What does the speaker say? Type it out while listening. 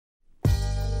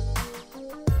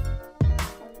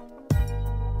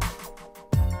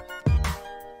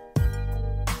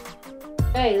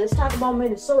Hey, let's talk about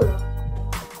Minnesota.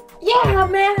 Yeah,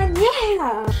 man,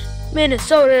 yeah!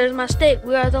 Minnesota is my state.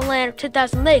 We are the land of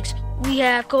 10,000 lakes. We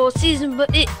have cold season, but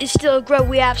it is still great.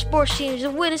 We have sports teams. The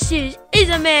winter series is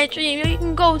a man's dream. You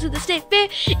can go to the state fair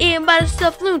and buy the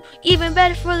stuffed balloon. Even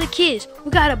better for the kids. We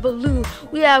got a balloon.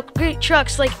 We have great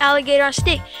trucks like alligator on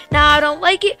steak. Now I don't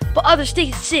like it, but other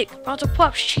steaks is sick. Lots of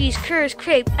puffs, cheese, curds,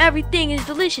 crepe. Everything is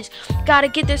delicious. Gotta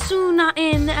get there soon, not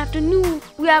in the afternoon.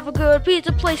 We have a good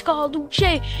pizza place called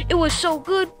Luce. It was so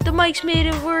good, the mics made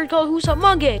a word called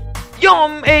Husamonge. Yo,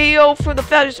 I'm AO from the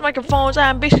Fabulous Microphones.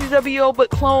 I'm basically WO but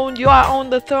clone. You are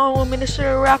on the throne.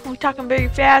 Minnesota rap. We talking very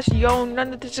fast. Yo,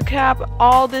 none of this is cap.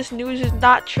 All this news is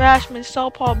not trash.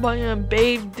 Minnesota, Paul Bunyan, and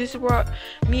Babe. This is where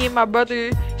me and my brother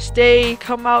stay.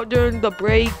 Come out during the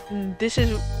break. And this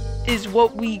is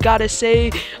what we gotta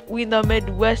say. We in the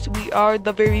Midwest. We are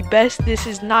the very best. This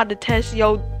is not a test.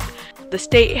 Yo, the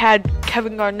state had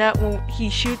Kevin Garnett. When he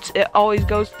shoots, it always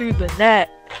goes through the net.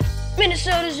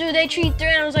 Minnesota Zoo, they treat their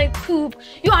animals like poop.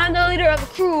 You are the leader of the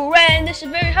crew, right? And this is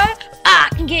very hard. I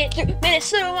can get through.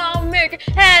 Minnesota, while America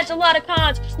has a lot of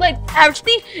cons, like average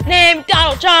thief named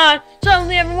Donald John.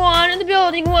 Suddenly everyone in the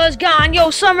building was gone.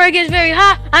 Yo, summer gets very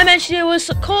hot. I mentioned it was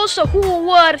so cold, so who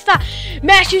would have thought?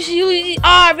 Massachusetts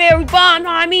are very bomb.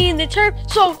 I mean the term,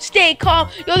 so stay calm.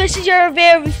 Yo, this is your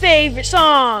very favorite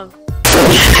song.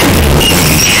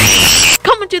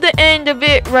 Coming to the end of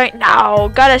it right now,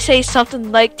 gotta say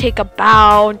something like take a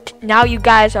bow. Now you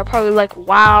guys are probably like,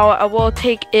 wow, I will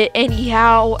take it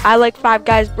anyhow. I like Five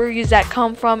Guys burgers that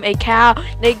come from a cow.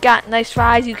 They got nice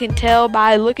fries, you can tell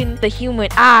by looking at the human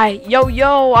eye.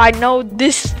 Yo, I know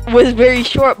this was very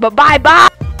short, but bye.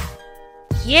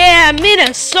 Yeah,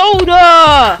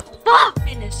 Minnesota. Fuck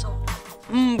Minnesota.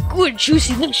 Good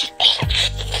juicy milkshake.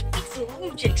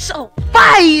 So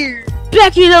fire.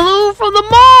 Becky the Lou from the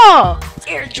mall.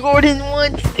 Air Jordan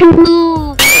 1,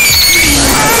 2.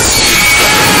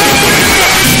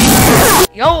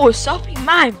 Yo, selfie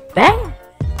my bad.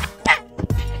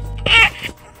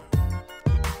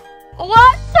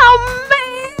 What the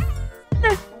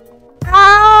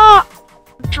man?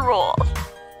 Draw.